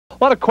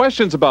A lot of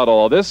questions about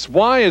all of this.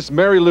 Why is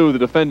Mary Lou, the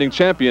defending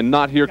champion,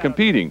 not here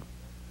competing?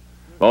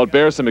 Well, it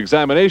bears some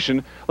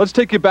examination. Let's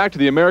take you back to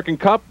the American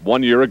Cup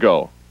 1 year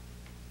ago.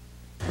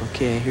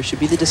 Okay, here should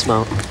be the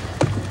dismount.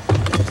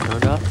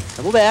 Round off,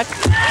 double back.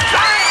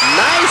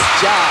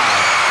 Nice job!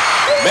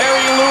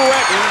 Mary Lou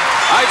Retton,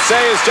 I'd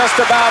say, is just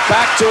about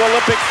back to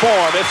Olympic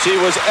form if she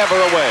was ever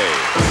away.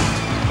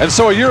 And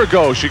so a year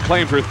ago, she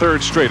claimed her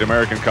third straight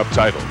American Cup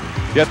title.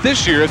 Yet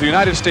this year, the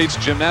United States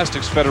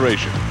Gymnastics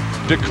Federation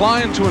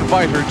declined to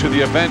invite her to the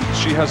event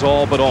she has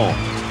all but owned.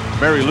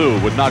 Mary Lou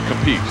would not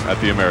compete at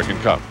the American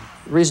Cup.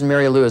 The reason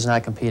Mary Lou is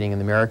not competing in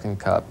the American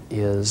Cup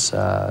is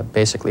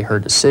basically her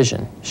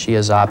decision. She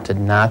has opted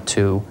not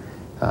to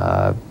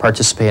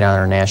participate on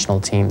our national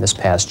team this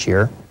past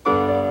year.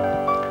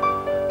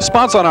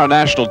 Spots on our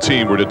national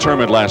team were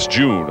determined last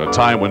June, a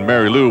time when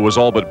Mary Lou was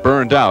all but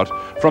burned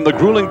out from the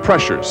grueling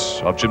pressures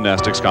of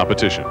gymnastics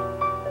competition.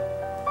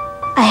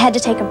 I had to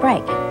take a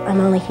break. I'm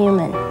only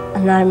human.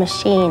 I'm not a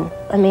machine.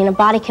 I mean, a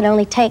body can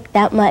only take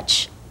that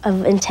much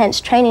of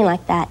intense training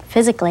like that,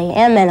 physically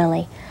and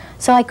mentally.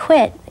 So I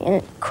quit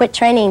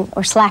training,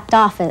 or slacked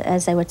off,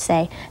 as they would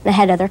say, and I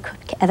had other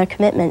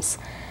commitments.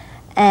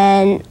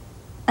 And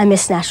I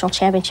missed national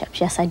championships,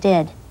 yes I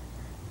did.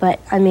 But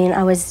I mean,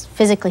 I was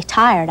physically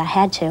tired, I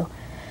had to.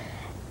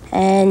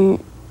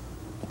 And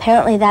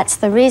apparently that's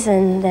the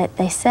reason that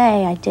they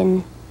say I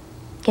didn't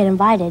get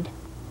invited.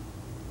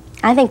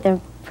 I think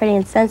they're pretty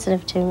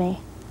insensitive to me.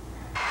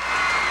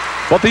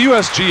 But the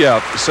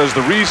USGF says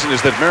the reason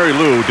is that Mary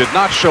Lou did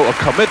not show a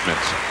commitment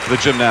to the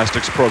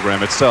gymnastics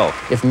program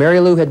itself. If Mary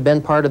Lou had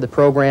been part of the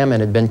program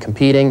and had been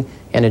competing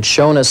and had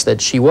shown us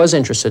that she was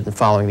interested in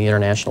following the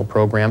international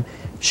program,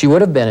 she would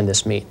have been in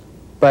this meet.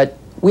 But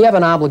we have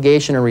an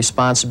obligation and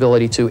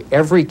responsibility to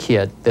every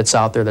kid that's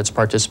out there that's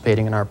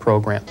participating in our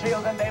program.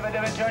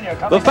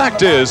 The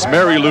fact is,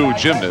 Mary Lou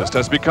Gymnast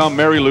has become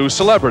Mary Lou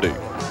Celebrity.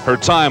 Her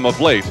time of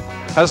late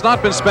has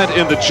not been spent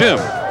in the gym.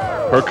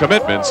 Her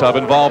commitments have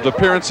involved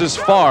appearances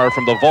far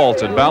from the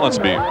vault and balance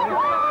beam.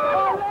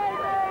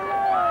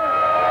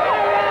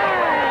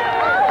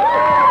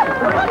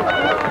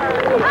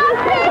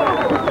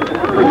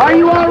 Are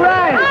you all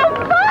right?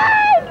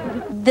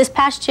 I'm fine! This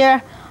past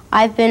year,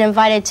 I've been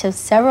invited to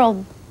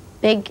several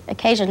big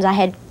occasions. I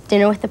had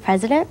dinner with the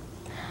president.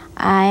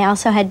 I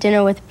also had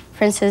dinner with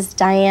Princess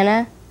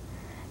Diana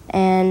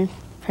and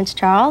Prince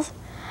Charles.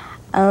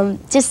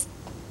 Just,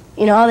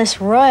 you know, all this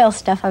royal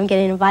stuff I'm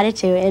getting invited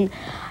to. And,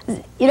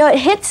 you know, it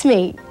hits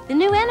me. The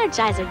new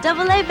Energizer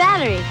AA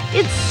battery.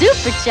 It's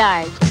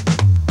supercharged.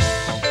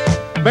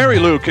 Mary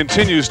Lou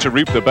continues to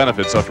reap the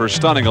benefits of her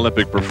stunning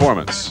Olympic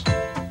performance.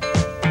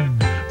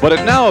 But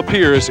it now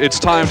appears it's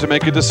time to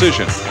make a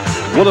decision.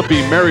 Will it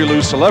be Mary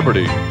Lou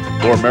Celebrity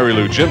or Mary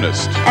Lou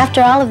Gymnast?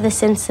 After all of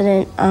this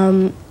incident,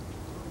 I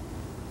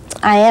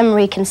am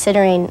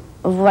reconsidering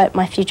what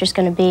my future's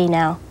going to be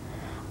now.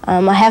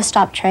 I have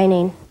stopped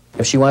training.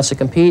 If she wants to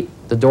compete,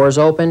 the door's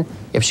open.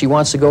 If she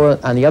wants to go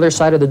on the other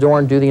side of the door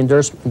and do the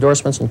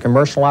endorsements and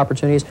commercial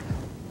opportunities,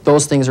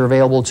 those things are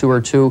available to her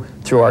too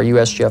through our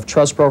USGF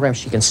Trust program.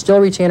 She can still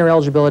retain her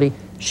eligibility.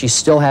 She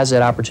still has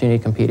that opportunity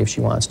to compete if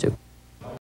she wants to.